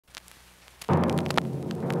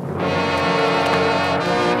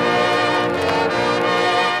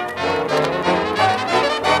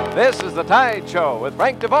This is The Tide Show with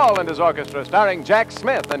Frank Duvall and his orchestra starring Jack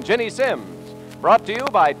Smith and Ginny Simms. Brought to you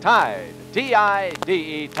by Tide,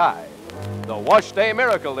 T-I-D-E, Tide. The wash day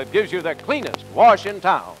miracle that gives you the cleanest wash in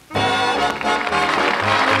town.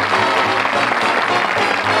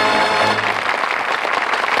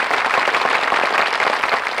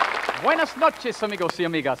 Buenas noches, amigos y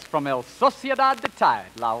amigas, from El Sociedad de Tide,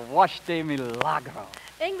 La Wash de Milagro.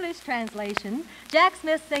 English translation, Jack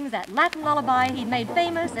Smith sings that Latin lullaby he'd made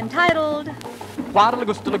famous entitled Cuanto le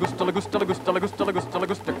gusta, le gusta, le gusta, le gusta, le gusta, le gusta, le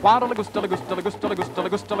gusta, cuanto le gusta, le gusta, le gusta, le gusta, le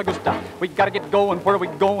gusta, le gusta. We gotta get going, where are we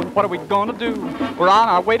going, what are we gonna do? We're on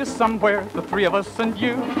our way to somewhere, the three of us and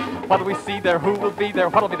you. What do we see there, who will be there,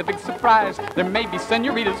 what'll be the big surprise? There may be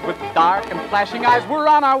senoritas with dark and flashing eyes. We're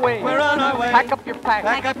on our way. We're on our way. Pack up your pack.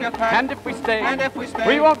 Pack up your pack. And if we stay,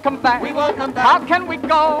 we won't come back. We won't come back. How can we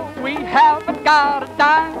go? We haven't got a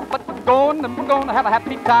dime, but we're going and we're gonna have a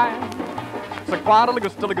happy time. So quanto le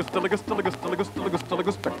gusta, le gusta, le gusta, le gusta, le gusta, le gusta, le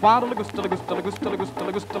gusta, quanto le gusta, le gusta, le gusta, le gusta,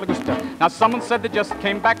 le gusta, le gusta. Now someone said they just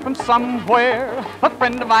came back from somewhere, a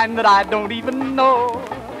friend of mine that I don't even know.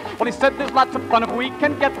 Well, he said there's lots of fun if we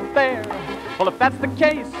can get there. Well, if that's the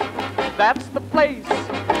case, that's the place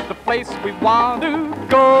we want to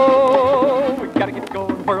go. We gotta get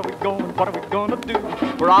going, where are we going, what are we gonna do?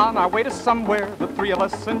 We're on our way to somewhere, the three of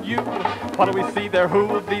us and you. What do we see there, who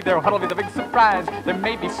will be there, what'll be the big surprise? There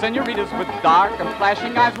may be senoritas with dark and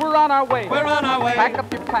flashing eyes. We're on our way. We're on our way. Pack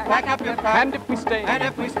up your pack. Pack up your pack. And if we stay,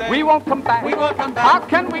 we won't come back. We won't come back. How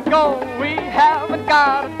can we go? We haven't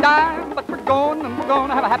got a dime, but we're going and we're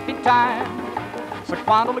gonna have a happy time. So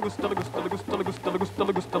quanto le gusta, le gusta, le gusta, le gusta, le gusta,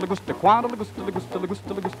 le gusta, le gusta, quanto le gusta, le gusta, le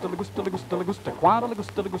gusta, le gusta, le gusta, le gusta, le gusta, quanto le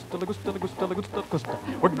gusta, le gusta, le gusta, le gusta, le gusta, le gusta.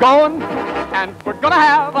 We're going and we're gonna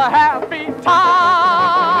have a happy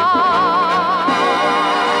time.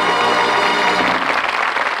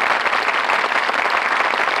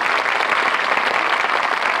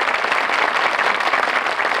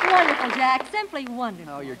 Wonderful, Jack, simply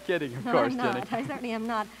wonderful. Oh, you're kidding, of No, course, I'm Jenny. not. I certainly am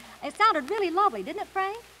not. It sounded really lovely, didn't it,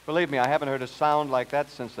 Frank? Believe me, I haven't heard a sound like that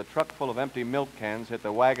since the truck full of empty milk cans hit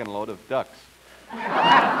the wagon load of ducks.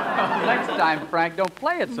 Next time, Frank, don't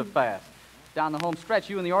play it so fast. Down the home stretch,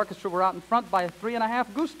 you and the orchestra were out in front by 3.5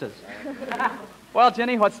 Gustas. Well,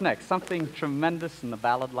 Jenny, what's next? Something tremendous in the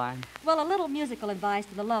ballad line? Well, a little musical advice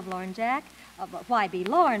to the lovelorn, Jack. But why be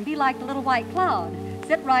lorn? Be like the little white cloud.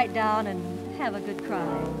 Sit right down and have a good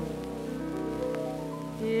cry.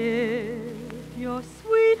 If your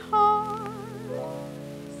sweetheart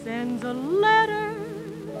sends a letter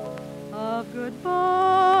of goodbye,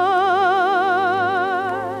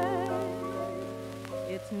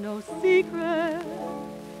 it's no secret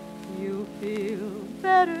you feel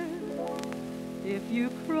better if you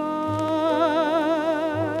cry.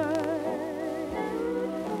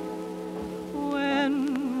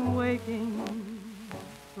 When waking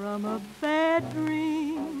from a bad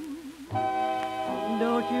dream,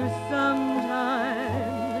 don't you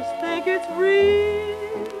sometimes think it's real?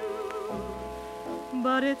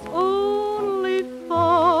 But it's only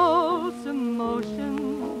false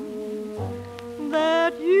emotions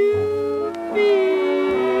that you feel.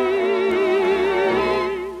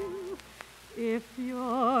 If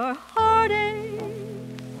your heartaches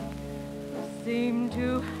seem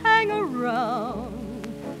to hang around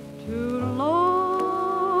too long,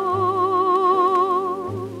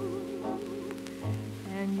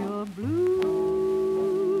 and your blues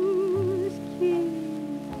keep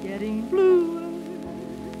getting bluer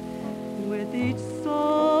with each song,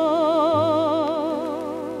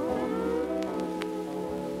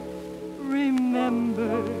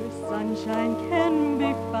 remember sunshine can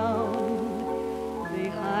be found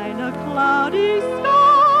behind a cloudy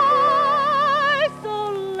sky.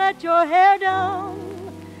 So let your hair down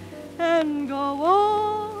and go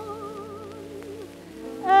on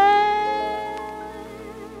and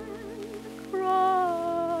cry.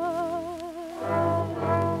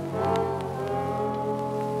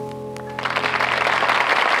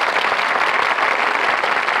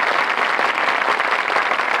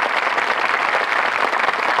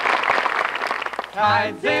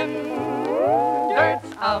 Tide's in,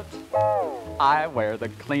 dirt's out. I wear the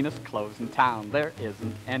cleanest clothes in town, there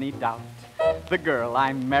isn't any doubt. The girl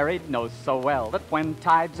I married knows so well that when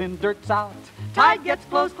tide's in, dirt's out. Tide gets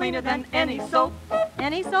clothes cleaner than any soap.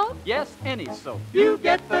 Any soap? Yes, any soap. You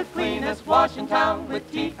get the cleanest wash in town with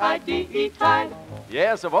T-I-D-E, Tide.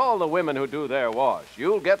 Yes, of all the women who do their wash,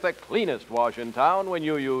 you'll get the cleanest wash in town when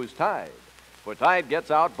you use Tide. For Tide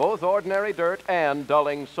gets out both ordinary dirt and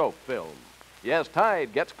dulling soap film. Yes,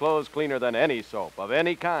 Tide gets clothes cleaner than any soap of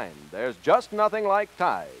any kind. There's just nothing like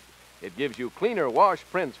Tide. It gives you cleaner wash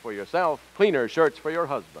prints for yourself, cleaner shirts for your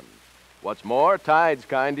husband. What's more, Tide's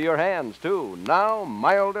kind to your hands, too, now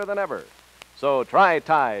milder than ever. So try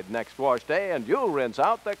Tide next wash day, and you'll rinse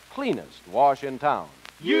out the cleanest wash in town.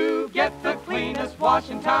 You get the cleanest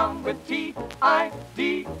wash in town with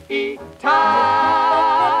T-I-D-E,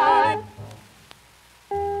 Tide.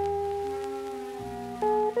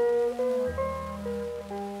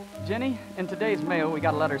 Jenny, in today's mail, we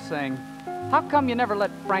got a letter saying, how come you never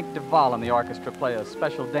let Frank Duvall and the orchestra play a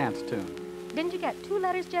special dance tune? Didn't you get 2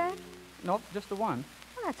 letters, Jack? Nope, just the one.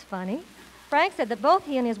 Well, that's funny. Frank said that both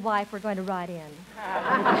he and his wife were going to write in.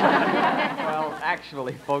 Well,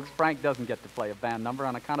 actually, folks, Frank doesn't get to play a band number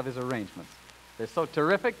on account of his arrangements. They're so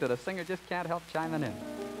terrific that a singer just can't help chiming in.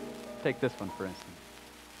 Take this one, for instance.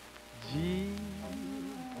 Gee,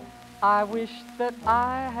 I wish that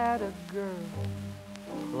I had a girl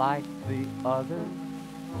like the other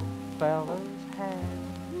fellas had.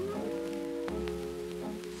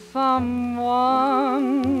 Someone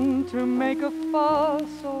to make a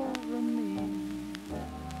fuss over me,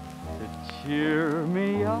 to cheer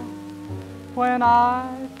me up when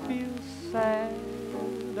I feel sad.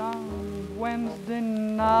 On Wednesday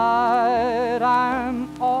night I'm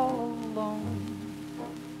all alone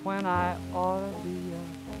when I ought to be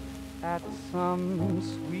at some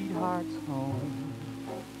sweetheart's home.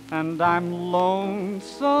 And I'm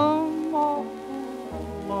lonesome, awful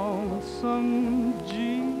lonesome.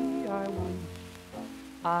 Gee, I wish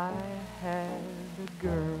I had a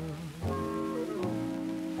girl.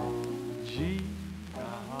 Gee,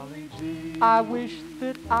 golly gee, I wish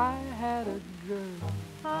that I had a girl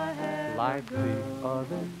like the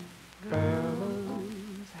other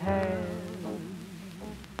fellas had.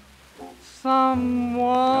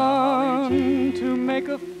 Someone to make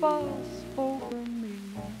a fuss over me,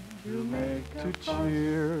 to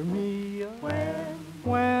cheer me up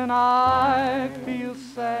when I feel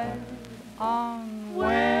sad. On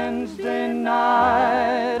Wednesday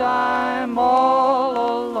night I'm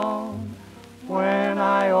all alone when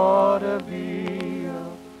I ought to be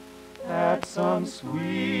up at some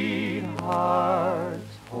sweetheart's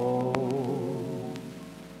home.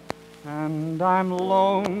 And I'm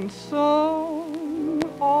lonesome,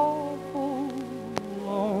 awful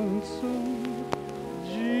lonesome.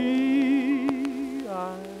 Gee,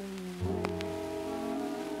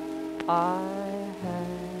 I had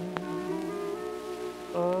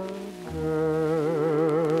a girl.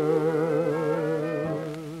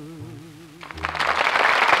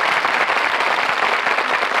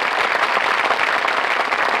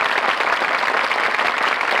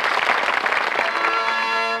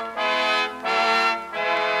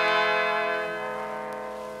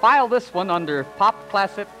 File this one under Pop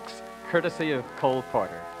Classics, courtesy of Cole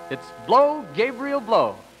Porter. It's Blow, Gabriel,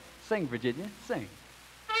 Blow. Sing, Virginia, sing.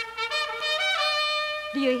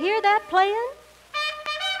 Do you hear that playing?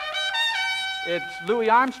 It's Louis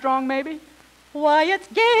Armstrong, maybe? Why, it's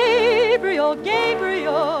Gabriel,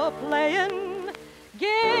 Gabriel playing.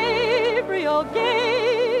 Gabriel,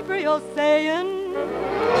 Gabriel saying,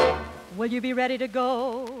 will you be ready to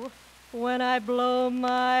go when I blow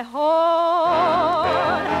my horn?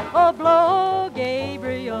 Oh, blow,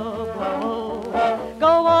 Gabriel, blow.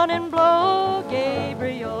 Go on and blow,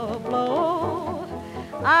 Gabriel, blow.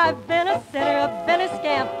 I've been a sinner, I've been a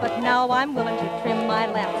scamp, but now I'm willing to trim my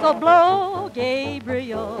lamp. So blow,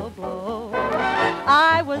 Gabriel, blow.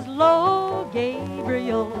 I was low,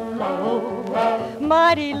 Gabriel, low.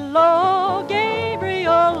 Mighty low,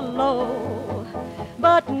 Gabriel, low.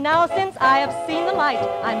 But now since I have seen the light,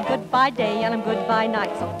 I'm good by day and I'm good by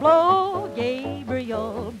night. So blow,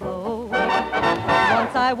 Gabriel, blow.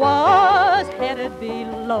 Once I was headed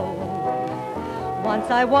below.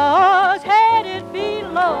 Once I was headed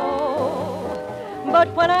below.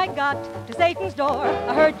 But when I got to Satan's door,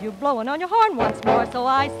 I heard you blowing on your horn once more. So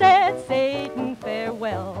I said, Satan,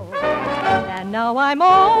 farewell. And now I'm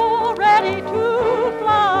all ready to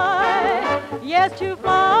fly. Yes, to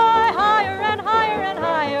fly higher and higher and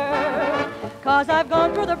higher. 'Cause I've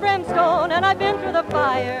gone through the brimstone and I've been through the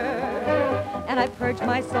fire. And I've purged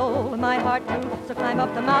my soul and my heart too. So climb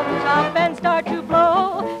up the mountaintop and start to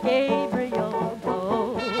blow, Gabriel,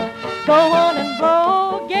 blow. Go on and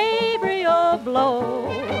blow, Gabriel, blow.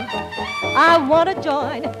 I want to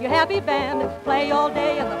join your happy band, play all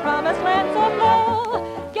day in the promised land. So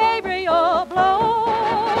blow, Gabriel, blow.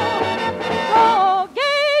 Blow,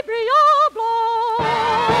 Gabriel, blow.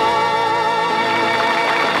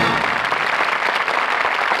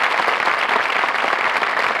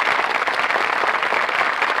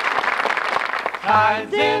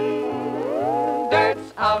 Tide's in,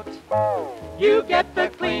 dirt's out. You get the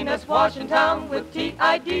cleanest wash in town with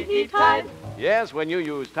T-I-D-E, Tide. Yes, when you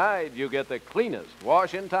use Tide, you get the cleanest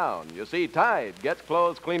wash in town. You see, Tide gets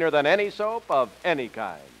clothes cleaner than any soap of any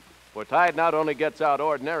kind. For Tide not only gets out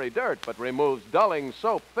ordinary dirt, but removes dulling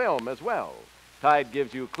soap film as well. Tide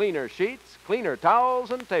gives you cleaner sheets, cleaner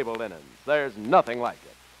towels, and table linens. There's nothing like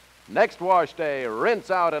it. Next wash day,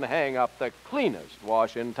 rinse out and hang up the cleanest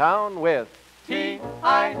wash in town with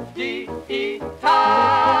T-I-D-E,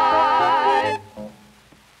 Tide.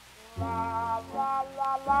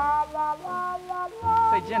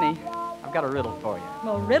 Say, Jenny, I've got a riddle for you.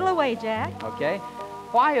 Well, riddle away, Jack. Okay?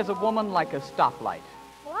 Why is a woman like a stoplight?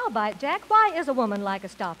 Well, I'll bite, Jack. Why is a woman like a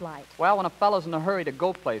stoplight? Well, when a fellow's in a hurry to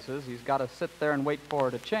go places, he's got to sit there and wait for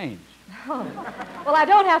her to change. Oh. Well, I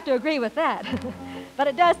don't have to agree with that. But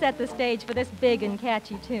it does set the stage for this big and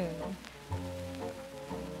catchy tune.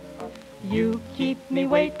 You keep me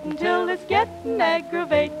waiting till it's getting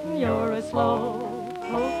aggravating. You're a slow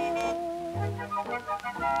poke.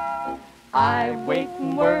 I wait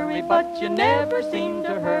and worry, but you never seem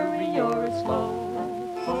to hurry. You're a slow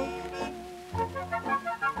poke.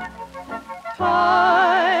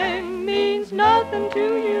 Time means nothing to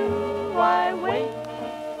you. I wait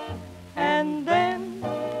and then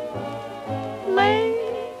late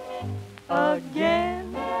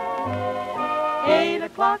again. 8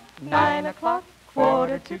 o'clock, 9 o'clock,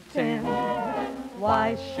 9:45.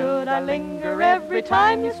 Why should I linger every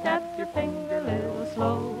time you snap your finger, little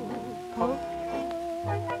slow poke?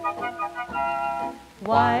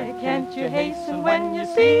 Why can't you hasten when you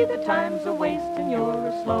see the time's a wasting? You're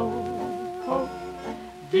a slow poke,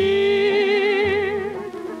 dear.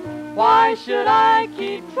 Why should I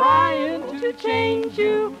keep trying to change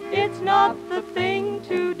you? It's not the thing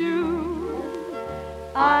to do.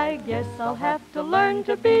 I guess I'll have to learn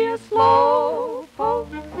to be a slow poke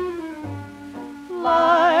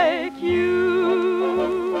like you.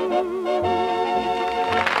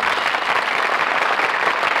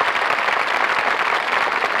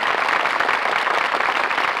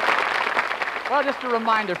 Well, just a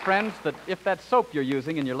reminder, friends, that if that soap you're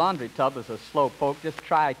using in your laundry tub is a slow poke, just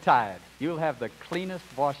try Tide. You'll have the cleanest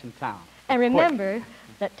wash in town. And remember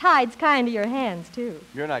that Tide's kind to your hands, too.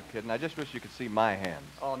 You're not kidding. I just wish you could see my hands.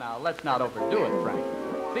 Oh, now, let's not overdo it, Frank.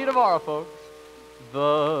 See you tomorrow, folks.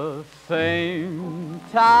 The same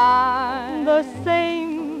time. The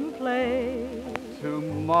same place.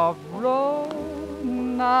 Tomorrow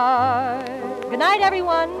night. Good night,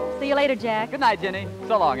 everyone. See you later, Jack. Good night, Jenny.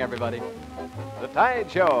 So long, everybody. The Tide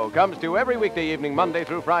Show comes to you every weekday evening, Monday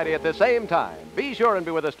through Friday at the same time. Be sure and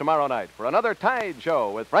be with us tomorrow night for another Tide Show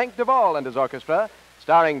with Frank Duvall and his orchestra,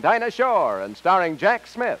 starring Dinah Shore and starring Jack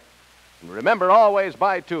Smith. And remember, always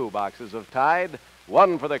buy 2 boxes of Tide,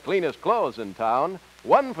 one for the cleanest clothes in town,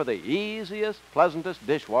 one for the easiest, pleasantest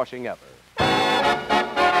dishwashing ever.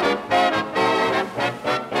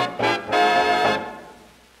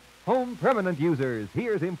 Home Permanent users,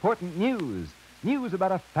 here's important news. News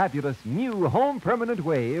about a fabulous new Home Permanent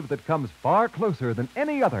wave that comes far closer than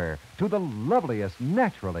any other to the loveliest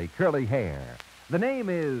naturally curly hair. The name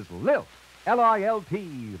is Lilt,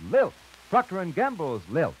 L-I-L-T, Lilt, Procter & Gamble's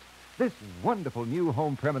Lilt. This wonderful new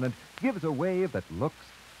Home Permanent gives a wave that looks,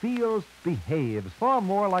 feels, behaves far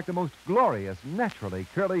more like the most glorious naturally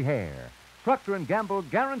curly hair. Procter & Gamble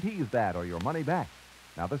guarantees that or your money back.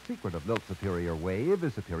 Now, the secret of Lilt's superior wave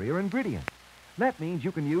is superior ingredients. That means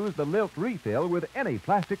you can use the Lilt refill with any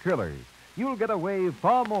plastic curlers. You'll get a wave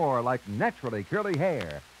far more like naturally curly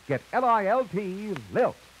hair. Get L-I-L-T,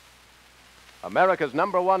 Lilt. America's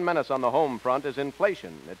 #1 menace on the home front is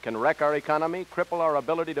inflation. It can wreck our economy, cripple our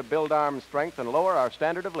ability to build arm strength, and lower our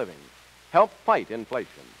standard of living. Help fight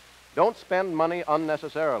inflation. Don't spend money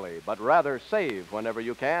unnecessarily, but rather save whenever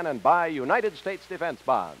you can and buy United States defense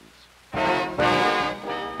bonds.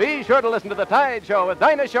 Be sure to listen to The Tide Show with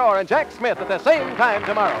Dinah Shore and Jack Smith at the same time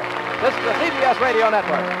tomorrow. This is the CBS Radio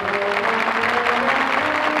Network.